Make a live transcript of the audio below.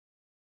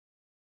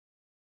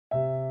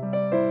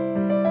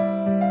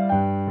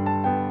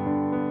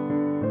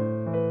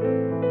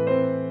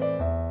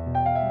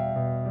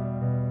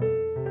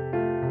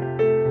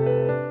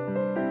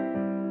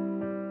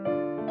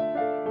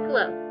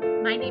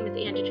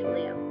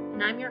Julio,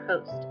 and I'm your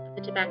host of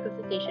the Tobacco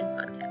Cessation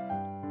Podcast.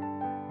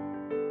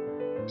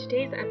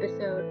 Today's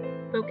episode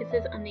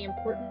focuses on the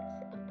importance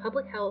of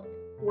public health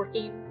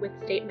working with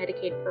state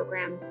Medicaid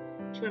programs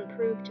to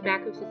improve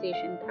tobacco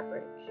cessation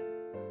coverage.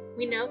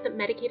 We know that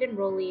Medicaid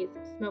enrollees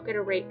smoke at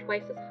a rate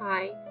twice as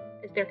high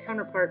as their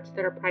counterparts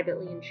that are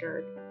privately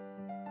insured.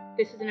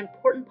 This is an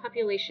important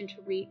population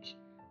to reach,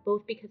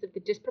 both because of the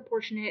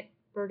disproportionate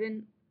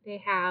burden they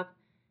have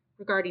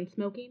regarding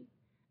smoking,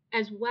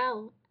 as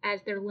well as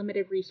their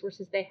limited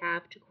resources they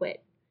have to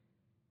quit.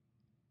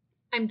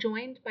 I'm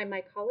joined by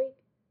my colleague,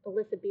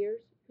 Alyssa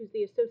Beers, who's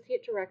the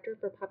Associate Director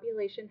for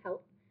Population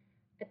Health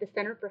at the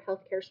Center for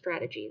Healthcare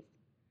Strategies.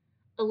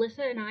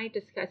 Alyssa and I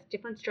discussed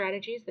different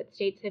strategies that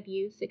states have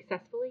used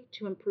successfully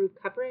to improve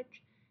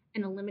coverage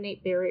and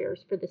eliminate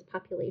barriers for this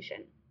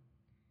population.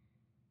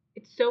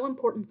 It's so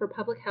important for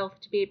public health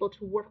to be able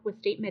to work with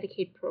state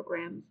Medicaid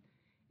programs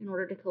in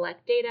order to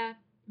collect data,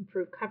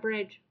 improve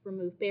coverage,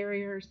 remove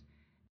barriers.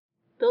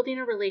 Building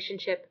a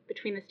relationship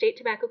between the State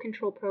Tobacco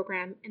Control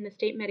Program and the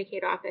State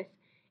Medicaid Office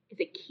is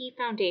a key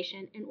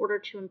foundation in order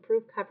to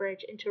improve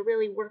coverage and to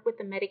really work with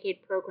the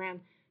Medicaid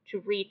program to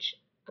reach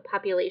a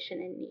population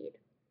in need.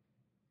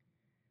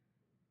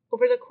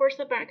 Over the course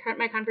of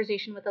my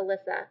conversation with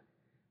Alyssa,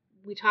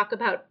 we talk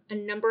about a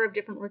number of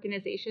different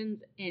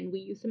organizations and we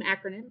use some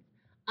acronyms.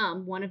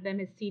 One of them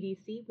is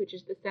CDC, which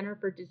is the Center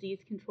for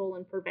Disease Control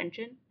and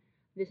Prevention.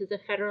 This is a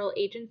federal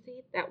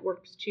agency that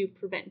works to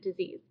prevent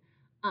disease.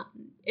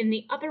 And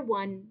the other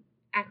one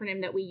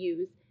acronym that we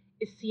use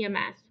is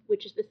CMS,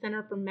 which is the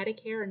Center for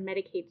Medicare and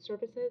Medicaid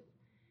Services.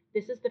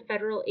 This is the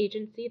federal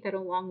agency that,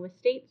 along with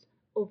states,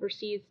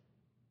 oversees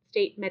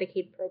state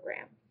Medicaid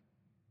programs.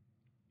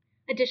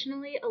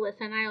 Additionally,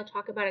 Alyssa and I will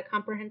talk about a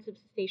comprehensive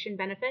cessation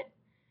benefit.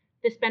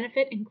 This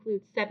benefit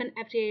includes 7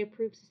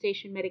 FDA-approved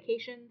cessation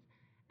medications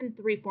and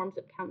 3 forms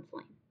of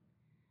counseling.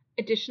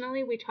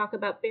 Additionally, we talk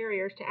about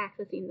barriers to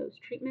accessing those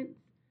treatments.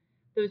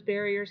 Those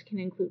barriers can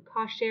include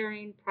cost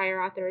sharing,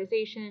 prior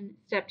authorization,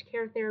 stepped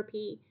care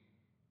therapy,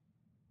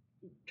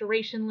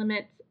 duration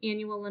limits,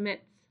 annual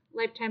limits,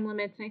 lifetime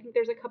limits, and I think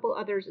there's a couple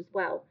others as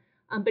well,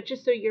 but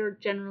just so you're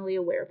generally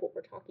aware of what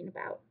we're talking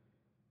about.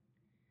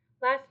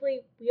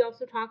 Lastly, we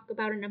also talk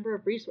about a number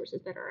of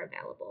resources that are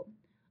available.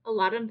 A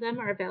lot of them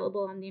are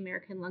available on the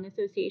American Lung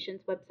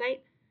Association's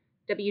website,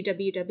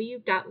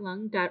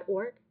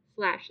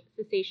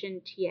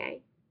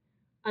 www.lung.org/cessation-TA.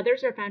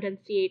 Others are found on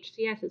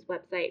CHCS's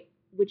website,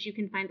 which you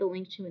can find the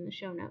link to in the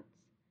show notes.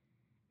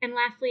 And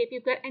lastly, if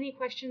you've got any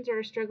questions or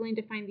are struggling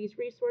to find these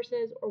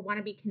resources or want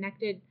to be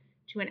connected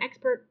to an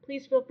expert,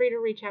 please feel free to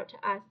reach out to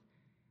us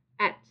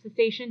at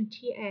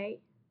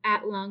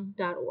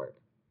cessation-TA@lung.org.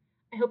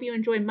 I hope you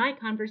enjoyed my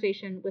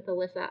conversation with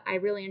Alyssa. I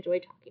really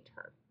enjoyed talking to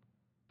her.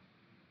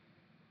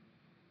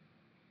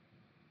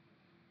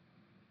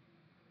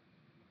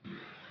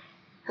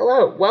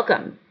 Hello,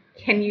 welcome.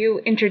 Can you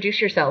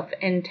introduce yourself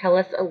and tell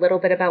us a little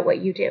bit about what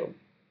you do?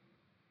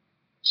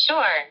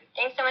 Sure.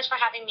 Thanks so much for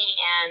having me,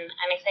 and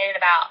I'm excited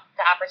about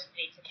the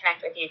opportunity to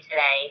connect with you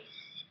today.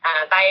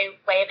 By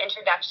way of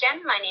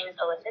introduction, my name is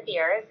Alyssa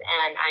Beers,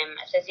 and I'm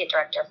Associate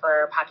Director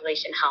for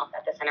Population Health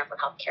at the Center for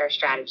Healthcare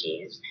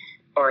Strategies,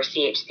 or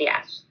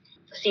CHCS.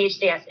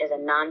 CHCS is a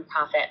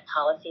nonprofit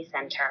policy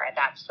center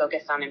that's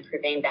focused on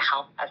improving the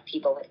health of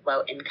people with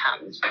low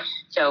incomes.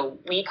 So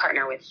we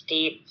partner with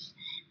states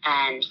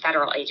and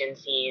federal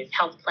agencies,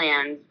 health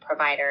plans,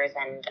 providers,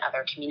 and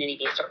other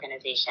community-based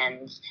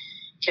organizations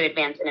to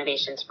advance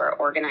innovations for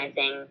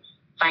organizing,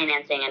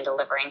 financing, and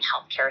delivering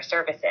healthcare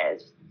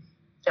services.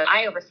 So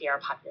I oversee our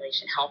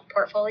population health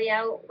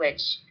portfolio,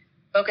 which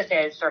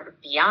focuses sort of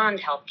beyond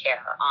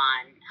healthcare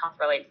on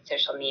health-related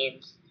social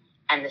needs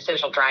and the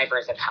social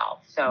drivers of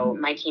health. So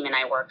my team and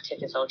I work to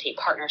facilitate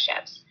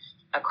partnerships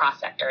across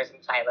sectors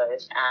and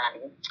silos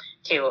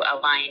to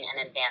align and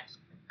advance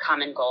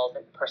common goals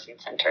in a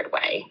person-centered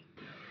way.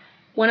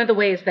 One of the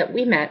ways that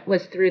we met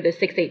was through the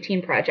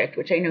 618 project,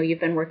 which I know you've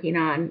been working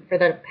on for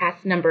the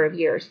past number of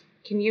years.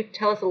 Can you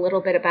tell us a little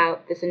bit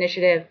about this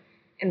initiative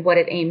and what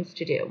it aims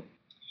to do?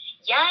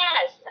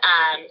 Yes.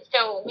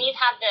 So we've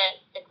had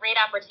the great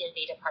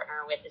opportunity to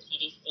partner with the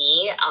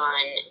CDC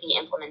on the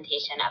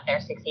implementation of their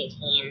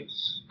 618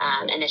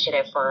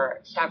 initiative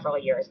for several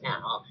years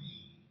now.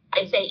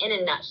 I'd say in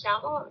a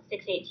nutshell,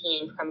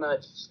 618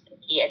 promotes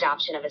the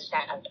adoption of a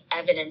set of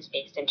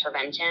evidence-based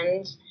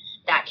interventions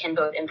that can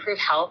both improve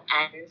health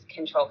and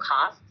control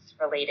costs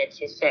related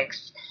to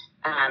 6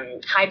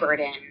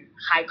 high-burden,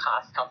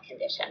 high-cost health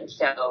conditions.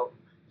 So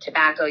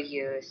tobacco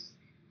use,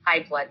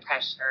 high blood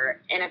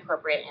pressure,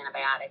 inappropriate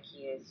antibiotic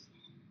use,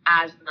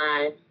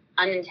 asthma,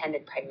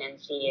 unintended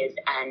pregnancies,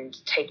 and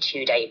type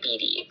 2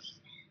 diabetes.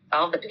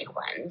 All the big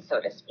ones,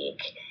 so to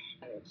speak.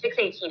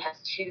 618 has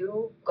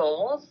 2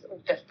 goals.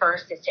 The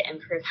first is to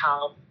improve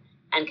health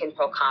and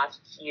control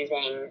costs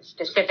using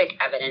specific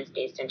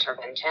evidence-based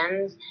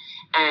interventions.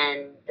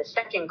 And the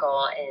second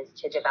goal is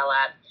to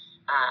develop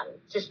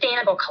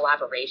sustainable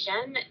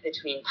collaboration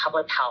between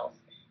public health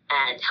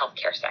and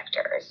healthcare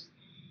sectors.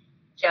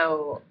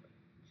 So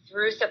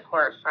through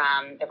support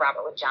from the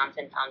Robert Wood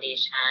Johnson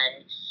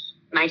Foundation,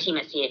 my team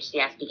at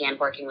CHCS began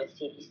working with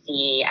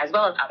CDC as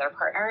well as other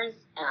partners,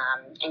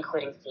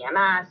 including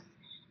CMS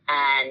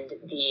and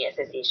the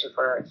Association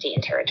for State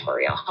and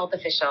Territorial Health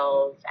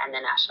Officials and the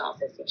National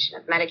Association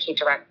of Medicaid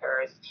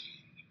Directors,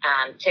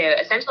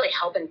 to essentially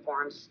help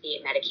inform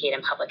state Medicaid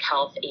and public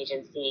health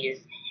agencies'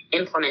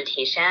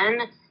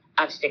 implementation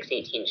of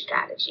 618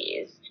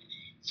 strategies.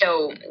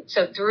 So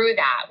through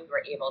that, we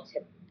were able to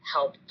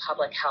help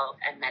public health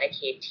and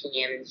Medicaid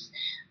teams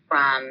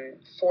from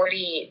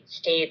 40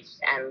 states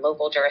and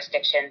local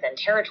jurisdictions and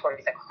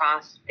territories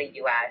across the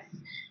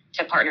U.S.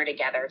 to partner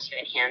together to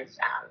enhance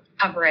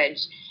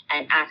coverage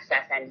and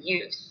access and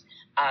use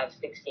of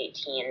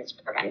 618's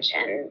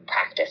prevention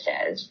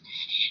practices.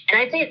 And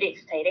I'd say the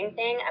exciting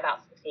thing about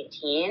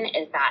 618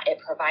 is that it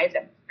provides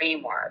a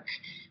framework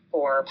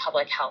for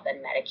public health and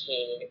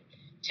Medicaid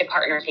to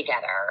partner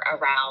together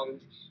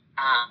around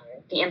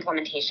the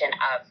implementation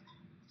of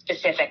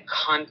specific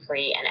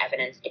concrete and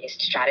evidence-based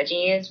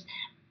strategies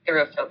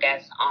through a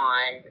focus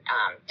on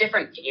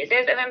different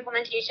phases of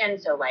implementation.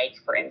 So like,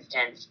 for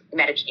instance,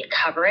 Medicaid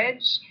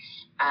coverage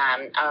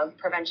of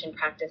prevention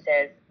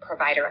practices,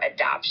 provider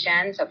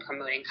adoption, so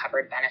promoting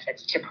covered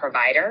benefits to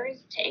providers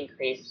to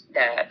increase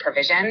the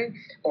provision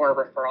or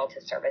referral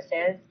to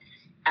services,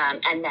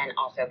 and then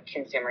also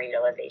consumer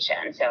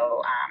utilization,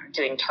 so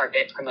doing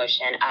targeted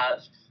promotion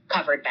of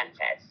covered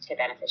benefits to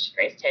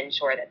beneficiaries to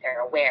ensure that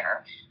they're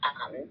aware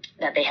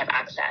that they have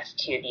access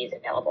to these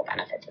available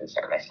benefits and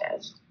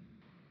services.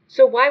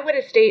 So why would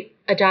a state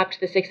adopt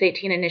the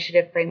 618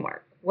 initiative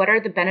framework? What are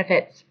the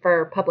benefits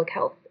for public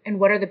health, and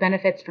what are the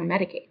benefits for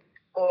Medicaid?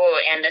 Oh,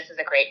 and this is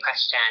a great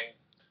question.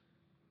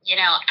 You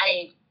know,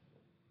 I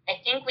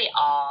think we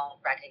all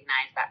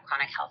recognize that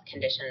chronic health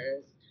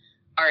conditions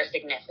are a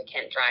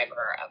significant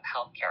driver of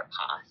healthcare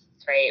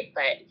costs, right?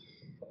 But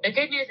the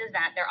good news is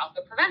that they're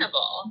also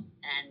preventable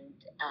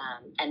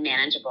and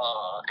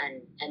manageable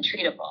and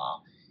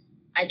treatable.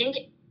 I think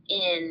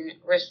in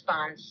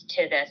response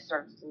to this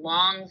sort of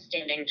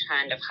long-standing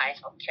trend of high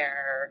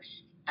healthcare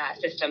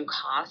system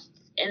costs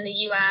in the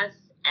U.S.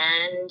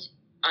 and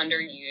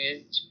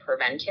underused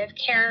preventive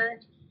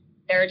care,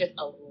 there are just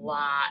a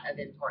lot of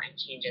important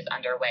changes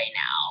underway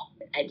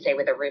now. I'd say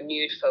with a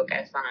renewed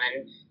focus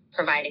on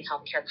providing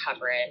healthcare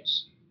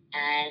coverage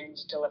and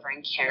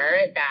delivering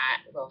care that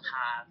will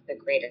have the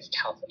greatest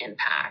health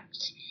impact.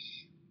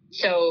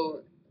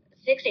 So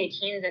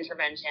 618's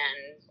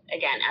interventions,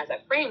 again, as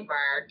a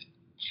framework,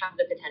 have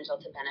the potential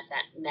to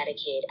benefit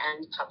Medicaid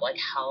and public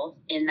health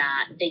in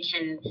that they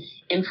can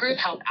improve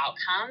health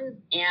outcomes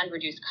and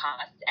reduce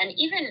costs and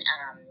even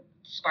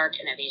spark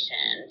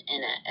innovation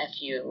in a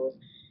few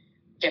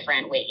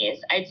different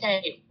ways. I'd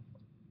say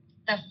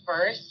the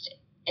first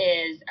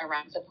is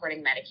around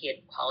supporting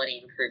Medicaid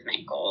quality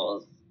improvement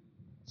goals.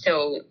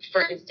 So,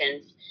 for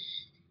instance,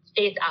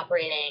 states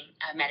operating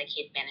a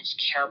Medicaid managed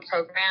care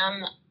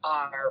program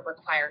are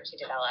required to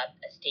develop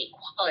a state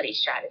quality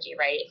strategy,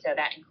 right? So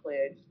that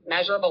includes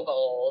measurable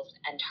goals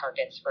and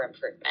targets for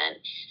improvement.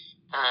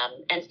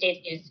 And states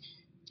use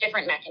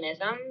different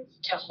mechanisms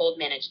to hold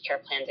managed care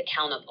plans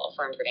accountable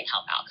for improving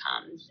health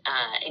outcomes,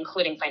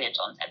 including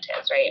financial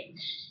incentives, right?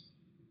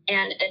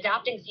 And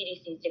adopting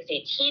CDC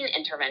 618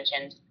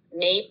 interventions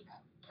may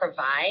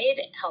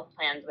provide health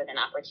plans with an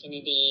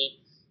opportunity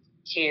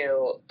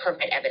to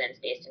provide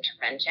evidence-based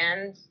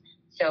interventions.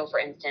 So, for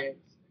instance,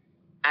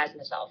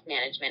 asthma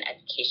self-management,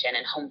 education,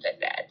 and home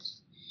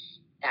visits.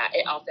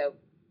 It also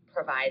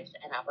provides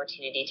an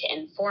opportunity to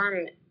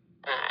inform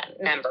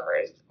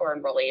members or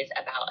enrollees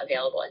about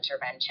available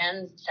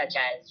interventions, such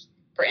as,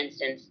 for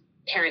instance,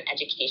 parent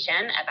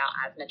education about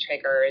asthma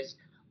triggers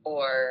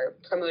or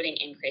promoting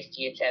increased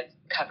use of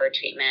covered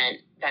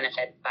treatment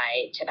benefits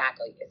by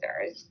tobacco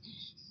users.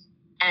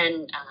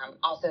 And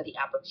also the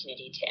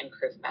opportunity to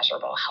improve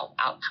measurable health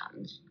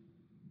outcomes.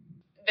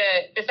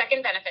 The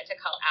second benefit to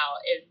call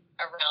out is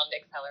around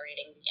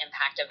accelerating the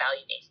impact of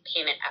value-based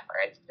payment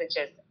efforts, which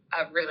is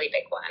a really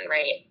big one,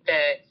 right?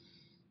 The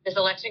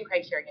selection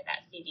criteria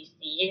that CDC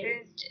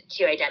used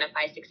to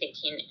identify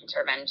 618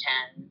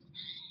 interventions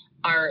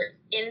are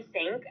in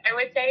sync, I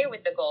would say,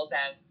 with the goals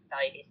of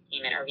value-based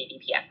payment or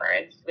VBP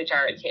efforts, which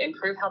are to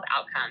improve health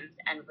outcomes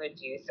and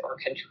reduce or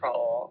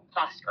control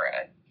cost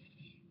growth.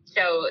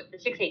 So the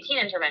 618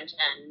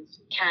 interventions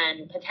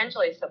can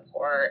potentially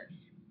support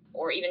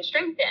or even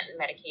strengthen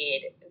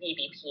Medicaid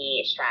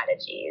VBP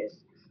strategies.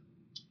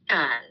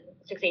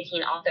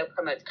 618 also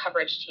promotes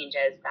coverage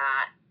changes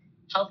that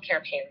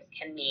healthcare payers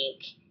can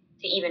make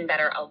to even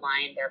better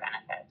align their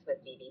benefits with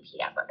VBP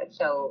efforts.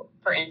 So,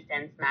 for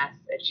instance,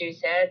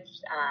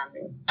 Massachusetts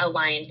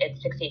aligned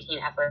its 618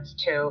 efforts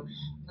to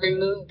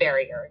remove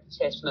barriers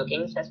to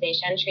smoking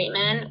cessation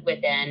treatment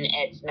within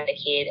its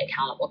Medicaid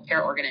Accountable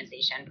Care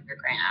Organization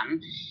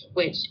program,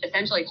 which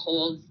essentially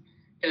holds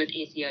those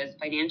ACOs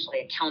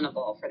financially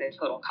accountable for the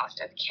total cost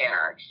of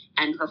care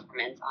and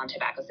performance on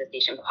tobacco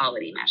cessation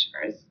quality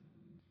measures.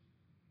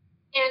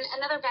 And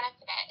another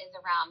benefit is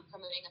around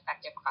promoting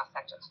effective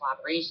cross-sector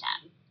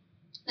collaboration.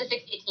 The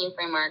 618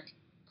 framework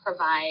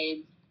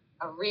provides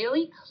a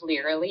really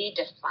clearly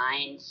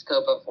defined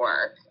scope of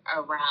work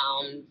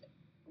around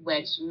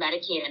which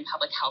Medicaid and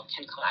public health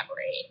can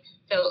collaborate.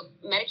 So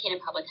Medicaid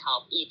and public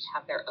health each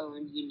have their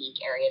own unique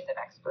areas of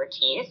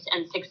expertise,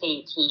 and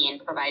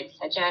 618 provides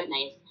such a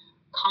nice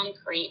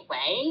concrete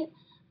way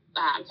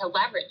to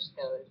leverage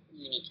those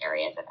unique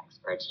areas of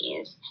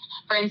expertise.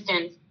 For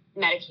instance,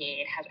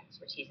 Medicaid has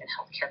expertise in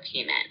healthcare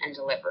payment and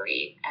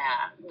delivery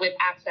with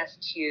access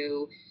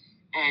to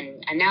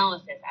an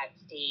analysis at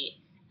state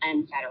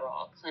and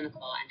federal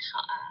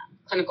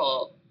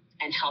clinical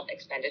and health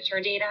expenditure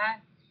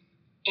data.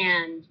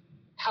 And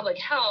public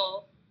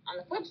health, on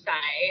the flip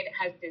side,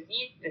 has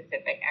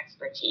disease-specific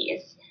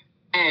expertise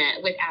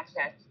with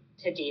access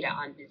to data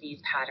on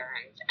disease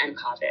patterns and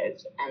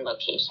causes and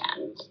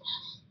locations.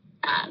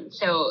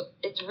 So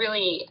it's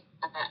really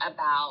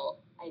about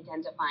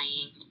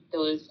identifying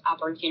those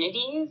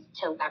opportunities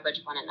to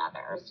leverage one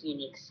another's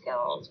unique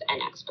skills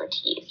and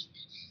expertise.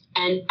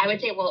 And I would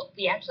say, well,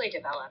 we actually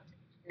developed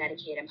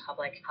Medicaid and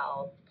public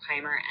health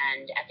primer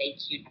and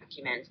FAQ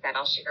documents that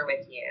I'll share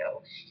with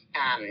you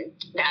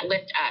that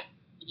lift up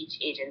each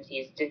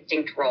agency's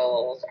distinct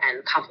roles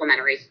and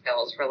complementary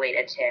skills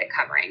related to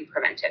covering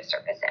preventive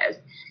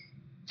services.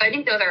 So I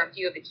think those are a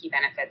few of the key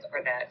benefits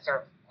or the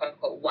sort of quote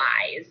unquote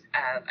whys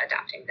of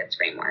adopting this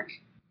framework.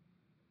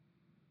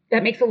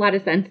 That makes a lot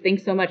of sense.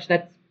 Thanks so much.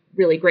 That's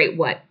really great.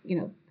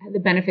 The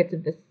benefits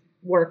of this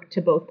work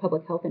to both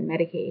public health and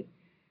Medicaid.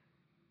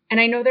 And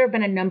I know there have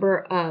been a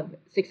number of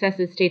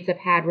successes states have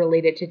had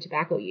related to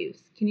tobacco use.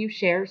 Can you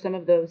share some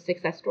of those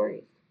success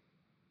stories?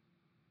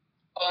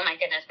 Oh my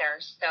goodness, there are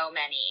so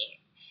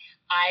many.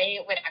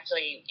 I would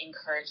actually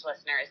encourage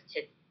listeners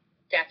to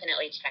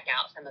definitely check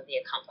out some of the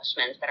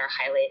accomplishments that are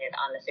highlighted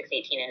on the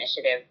 618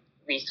 Initiative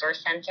Resource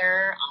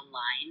Center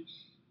online.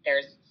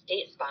 There's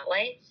state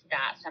spotlights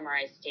that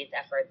summarize states'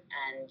 efforts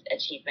and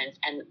achievements,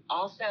 and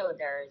also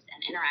there's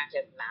an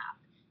interactive map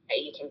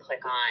that you can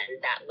click on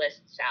that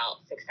lists out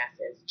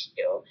successes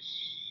too.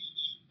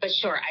 But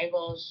sure, I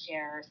will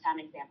share some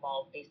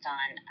examples based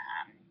on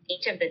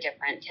each of the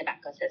different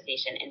tobacco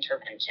cessation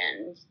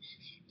interventions,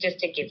 just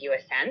to give you a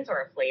sense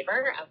or a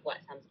flavor of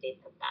what some states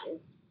have done.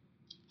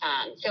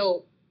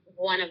 So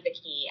one of the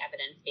key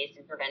evidence-based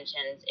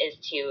interventions is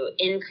to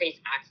increase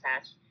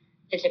access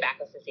to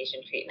tobacco cessation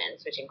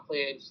treatments, which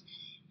includes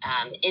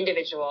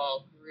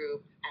individual,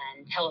 group,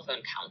 and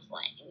telephone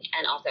counseling,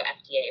 and also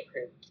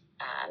FDA-approved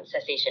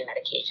cessation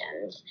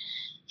medications.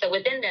 So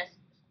within this,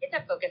 states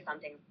have focused on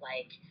things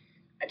like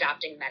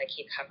adopting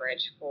Medicaid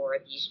coverage for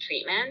these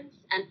treatments,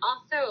 and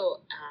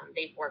also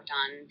they've worked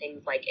on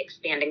things like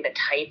expanding the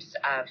types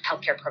of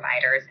healthcare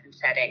providers and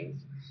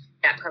settings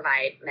that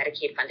provide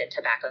Medicaid-funded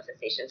tobacco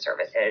cessation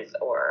services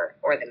or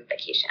the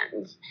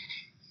medications.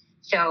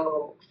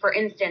 So, for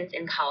instance,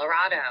 in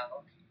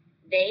Colorado,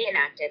 they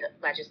enacted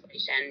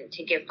legislation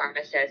to give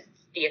pharmacists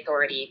the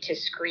authority to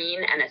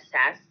screen and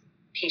assess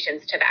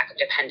patients' tobacco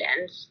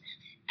dependence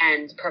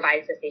and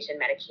provide cessation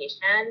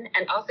medication,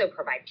 and also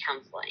provide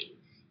counseling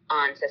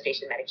on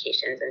cessation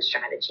medications and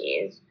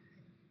strategies.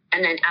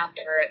 And then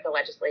after the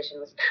legislation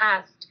was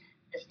passed,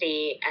 the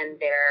state and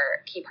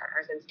their key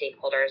partners and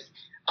stakeholders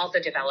also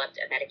developed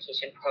a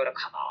medication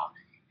protocol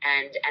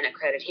and an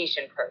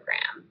accreditation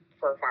program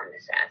for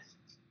pharmacists.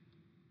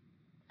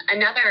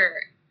 Another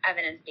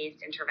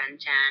evidence-based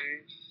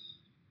intervention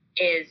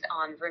is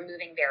on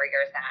removing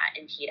barriers that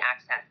impede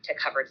access to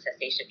covered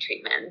cessation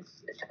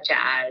treatments, such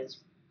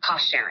as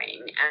cost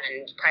sharing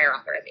and prior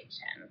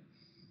authorization.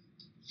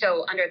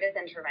 So under this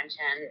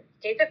intervention,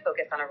 states have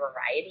focused on a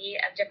variety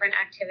of different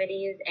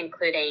activities,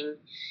 including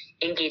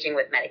engaging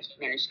with Medicaid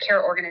managed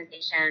care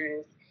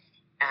organizations,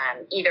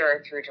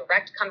 either through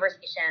direct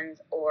conversations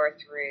or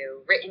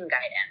through written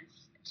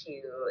guidance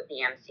to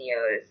the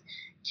MCOs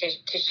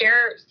to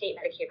share state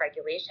Medicaid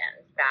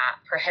regulations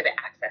that prohibit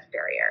access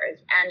barriers,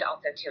 and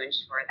also to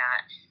ensure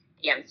that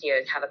the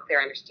MCOs have a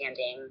clear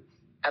understanding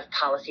of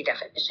policy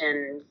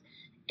definitions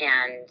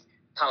and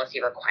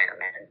policy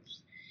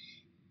requirements.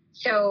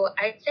 So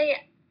I'd say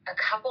a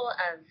couple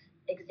of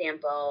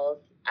examples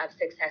of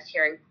success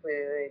here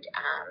include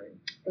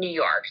New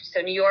York.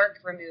 So New York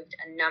removed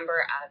a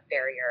number of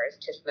barriers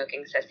to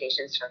smoking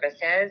cessation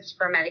services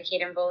for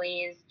Medicaid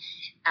enrollees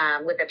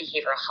with a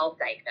behavioral health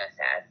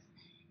diagnosis,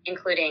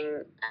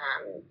 including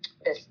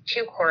this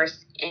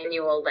 2-course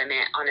annual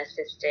limit on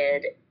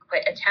assisted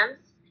quit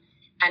attempts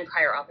and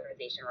prior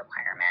authorization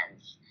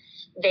requirements.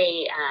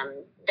 They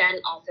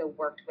then also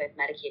worked with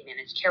Medicaid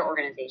managed care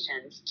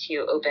organizations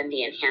to open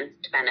the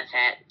enhanced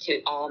benefit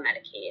to all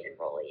Medicaid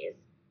enrollees.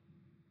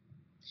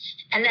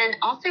 And then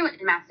also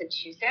in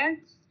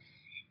Massachusetts,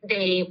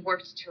 they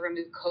worked to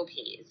remove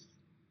copays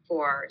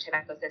for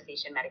tobacco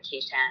cessation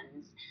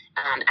medications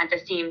at the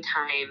same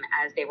time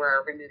as they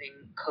were removing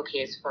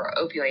copays for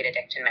opioid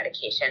addiction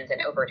medications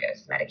and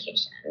overdose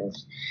medications.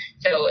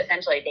 So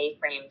essentially, they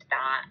framed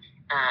that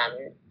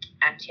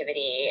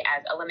activity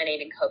as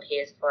eliminating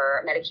copays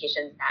for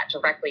medications that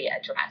directly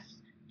address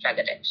drug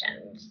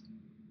addictions.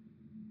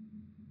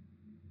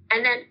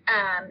 And then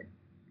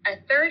a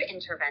third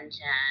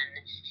intervention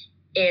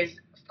is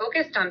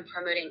focused on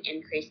promoting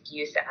increased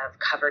use of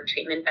covered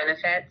treatment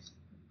benefits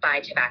by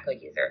tobacco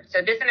users.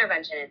 So this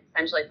intervention is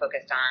essentially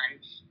focused on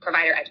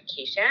provider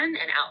education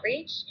and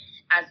outreach,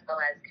 as well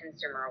as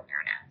consumer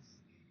awareness.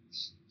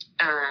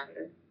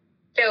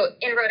 So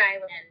in Rhode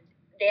Island,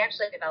 they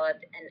actually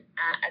developed an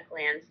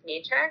at-a-glance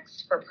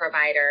matrix for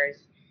providers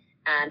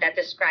that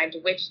described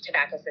which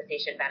tobacco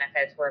cessation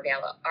benefits are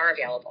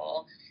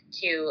available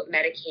to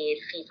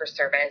Medicaid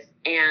fee-for-service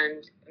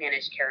and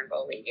managed care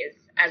enrollees,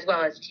 as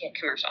well as to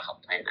commercial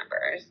health plan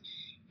members.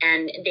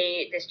 And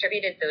they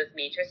distributed those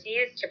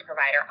matrices to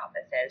provider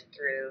offices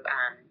through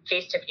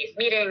face-to-face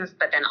meetings,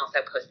 but then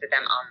also posted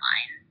them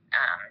online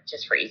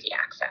just for easy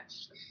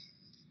access.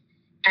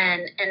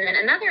 And then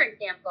another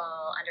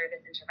example under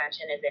this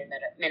intervention is in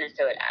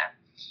Minnesota.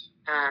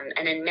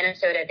 And in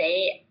Minnesota,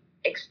 they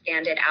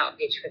expanded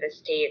outreach for the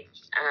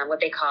state's what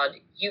they called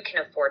 "You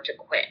Can Afford to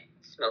Quit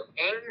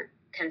Smoking"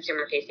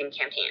 consumer-facing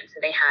campaign. So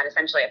they had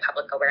essentially a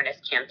public awareness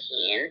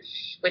campaign,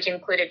 which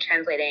included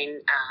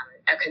translating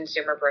a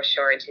consumer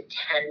brochure into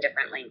 10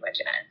 different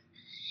languages.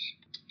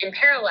 In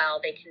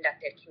parallel, they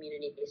conducted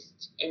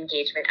community-based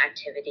engagement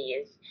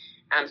activities,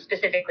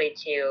 specifically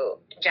to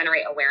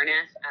generate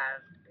awareness of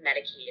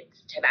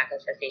Medicaid's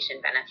tobacco cessation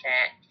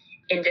benefit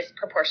in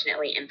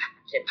disproportionately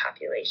impacted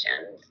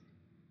populations.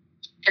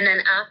 And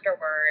then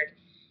afterward,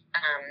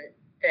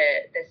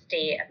 the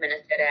state of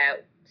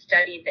Minnesota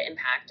studied the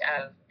impact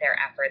of their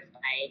efforts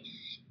by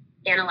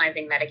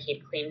analyzing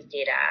Medicaid claims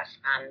data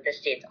from the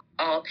state's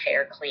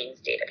all-payer claims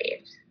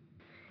database.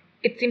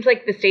 It seems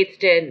like the states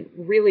did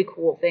really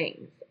cool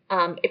things.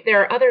 If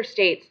there are other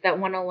states that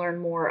want to learn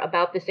more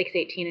about the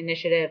 618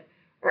 initiative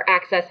or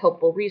access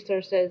helpful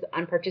resources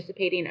on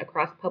participating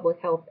across public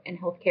health and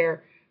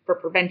healthcare for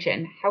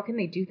prevention, how can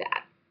they do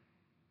that?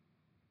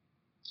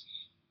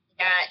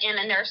 Yeah,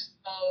 and there's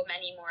so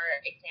many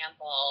more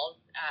examples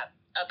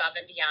above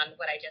and beyond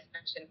what I just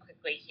mentioned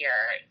quickly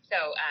here.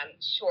 So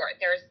sure,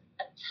 there's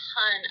a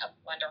ton of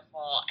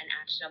wonderful and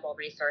actionable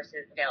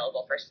resources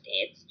available for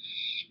states.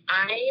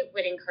 I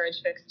would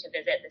encourage folks to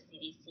visit the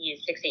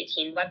CDC's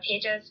 618 web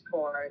pages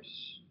for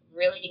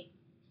really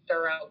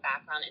thorough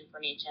background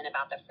information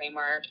about the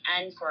framework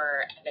and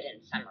for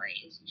evidence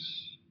summaries.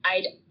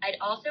 I'd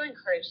also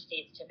encourage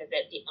states to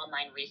visit the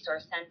online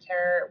resource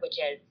center,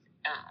 which is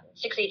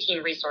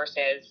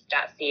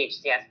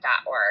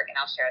 618resources.chcs.org, and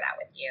I'll share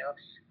that with you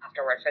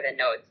afterward for the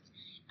notes.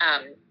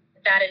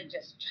 That is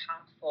just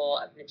chock full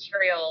of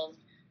materials,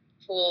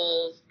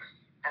 tools,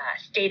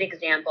 state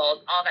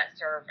examples, all that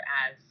serve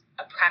as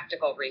a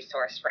practical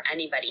resource for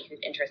anybody who's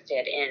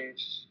interested in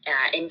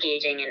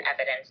engaging in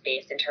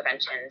evidence-based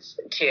interventions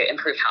to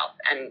improve health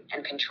and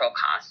control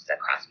costs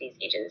across these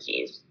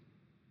agencies.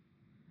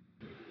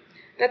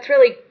 That's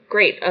really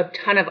great. A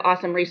ton of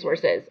awesome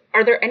resources.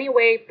 Are there any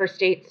way for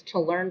states to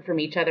learn from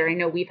each other? I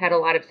know we've had a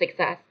lot of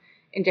success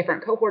in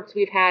different cohorts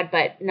we've had,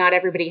 but not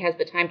everybody has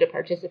the time to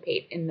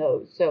participate in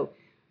those. So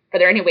are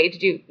there any way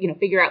to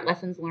figure out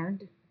lessons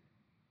learned?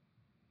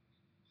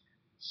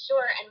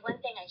 Sure. And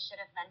one thing I should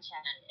have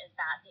mentioned is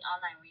that the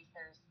Online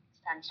Resource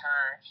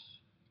Center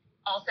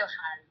also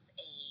has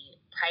a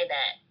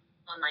private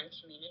online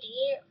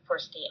community for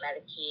state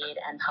Medicaid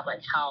and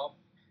public health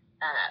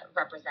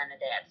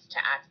representatives to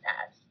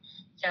access.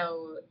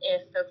 So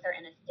if folks are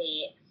in a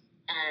state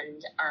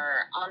and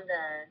are on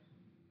the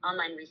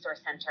Online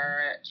Resource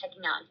Center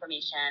checking out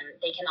information,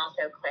 they can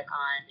also click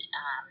on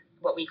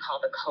what we call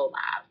the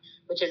CoLab,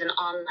 which is an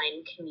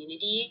online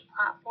community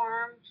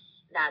platform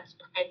that's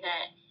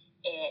private.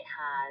 It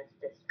has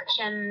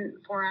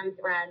discussion forum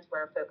threads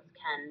where folks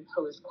can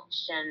pose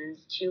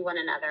questions to one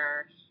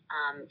another,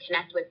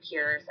 connect with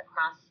peers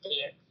across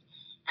states,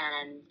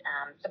 and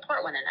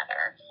support one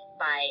another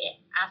by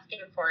asking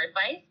for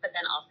advice, but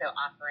then also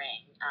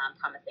offering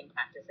promising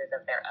practices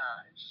of their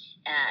own.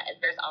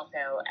 There's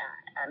also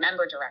a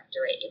member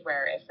directory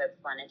where if folks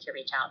wanted to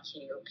reach out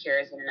to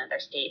peers in another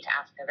state to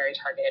ask a very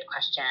targeted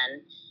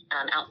question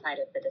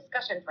outside of the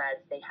discussion threads,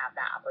 they have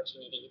that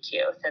opportunity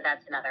too. So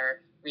that's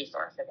another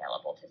resource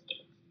available to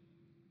states.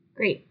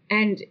 Great.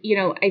 And,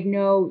 I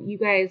know you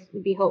guys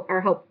would be a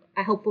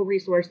helpful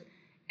resource,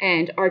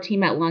 and our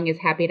team at Lung is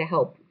happy to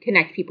help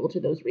connect people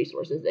to those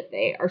resources if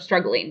they are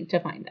struggling to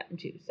find them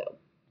too. So,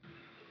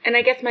 and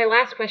I guess my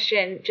last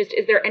question, just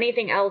is there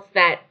anything else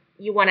that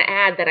you want to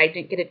add that I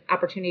didn't get an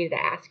opportunity to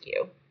ask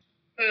you?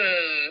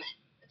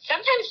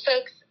 Sometimes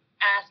folks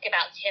ask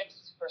about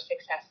tips for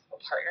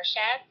successful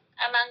partnership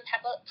among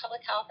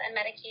public health and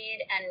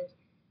Medicaid, and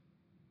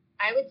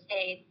I would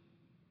say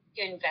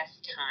to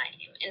invest time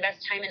in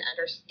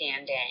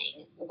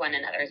understanding one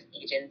another's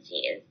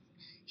agencies,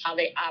 how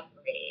they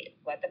operate,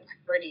 what the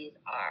priorities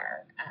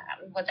are,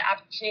 what the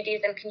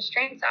opportunities and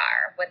constraints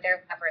are, what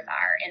their levers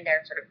are in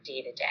their sort of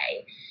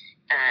day-to-day.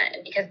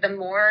 Because the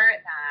more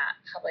that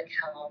public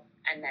health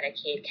and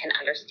Medicaid can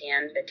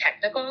understand the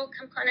technical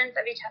components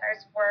of each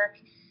other's work,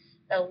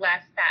 the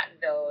less that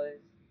those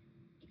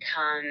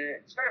become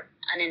sort of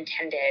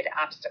unintended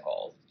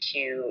obstacles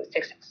to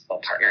successful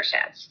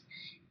partnerships.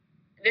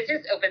 This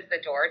just opens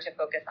the door to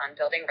focus on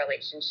building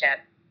relationship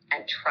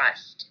and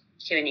trust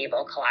to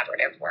enable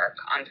collaborative work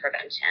on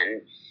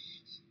prevention.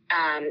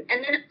 And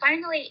then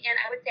finally, and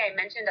I would say I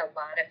mentioned a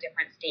lot of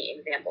different state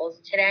examples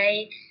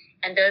today,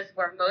 and those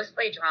were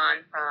mostly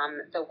drawn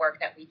from the work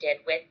that we did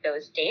with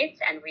those states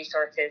and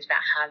resources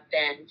that have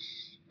been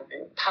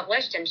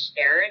published and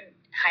shared,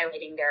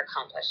 highlighting their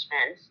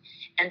accomplishments.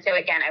 And so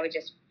again, I would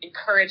just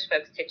encourage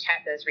folks to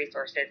check those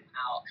resources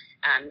out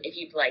if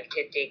you'd like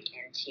to dig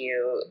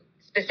into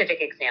specific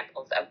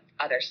examples of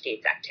other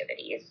states'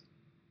 activities.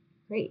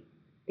 Great.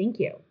 Thank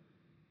you.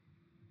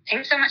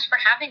 Thanks so much for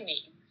having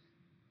me.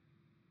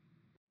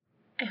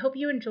 I hope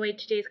you enjoyed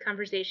today's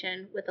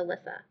conversation with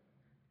Alyssa.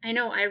 I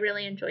know I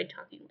really enjoyed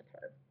talking with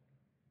her.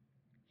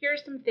 Here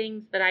are some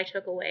things that I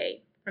took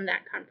away from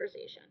that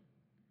conversation.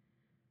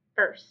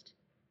 First,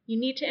 you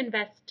need to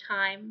invest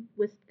time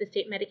with the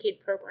state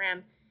Medicaid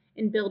program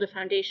and build a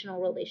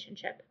foundational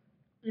relationship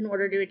in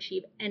order to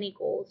achieve any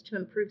goals to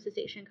improve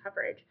cessation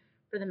coverage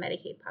for the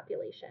Medicaid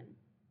population.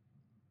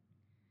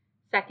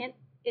 Second,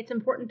 it's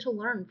important to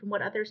learn from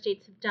what other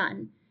states have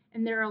done,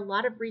 and there are a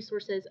lot of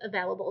resources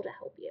available to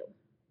help you.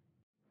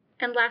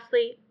 And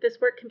lastly, this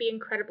work can be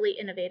incredibly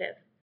innovative.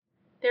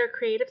 There are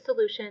creative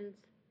solutions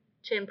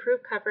to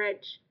improve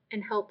coverage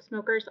and help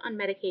smokers on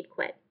Medicaid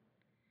quit.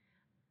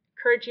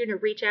 Encourage you to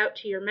reach out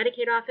to your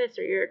Medicaid office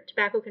or your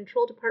tobacco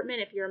control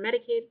department if you're a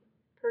Medicaid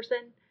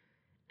person.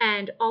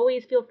 And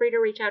always feel free to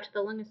reach out to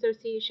the Lung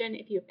Association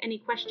if you have any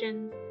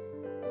questions.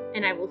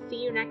 And I will see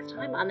you next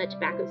time on the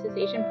Tobacco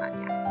Cessation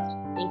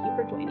Podcast. Thank you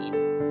for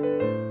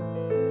joining.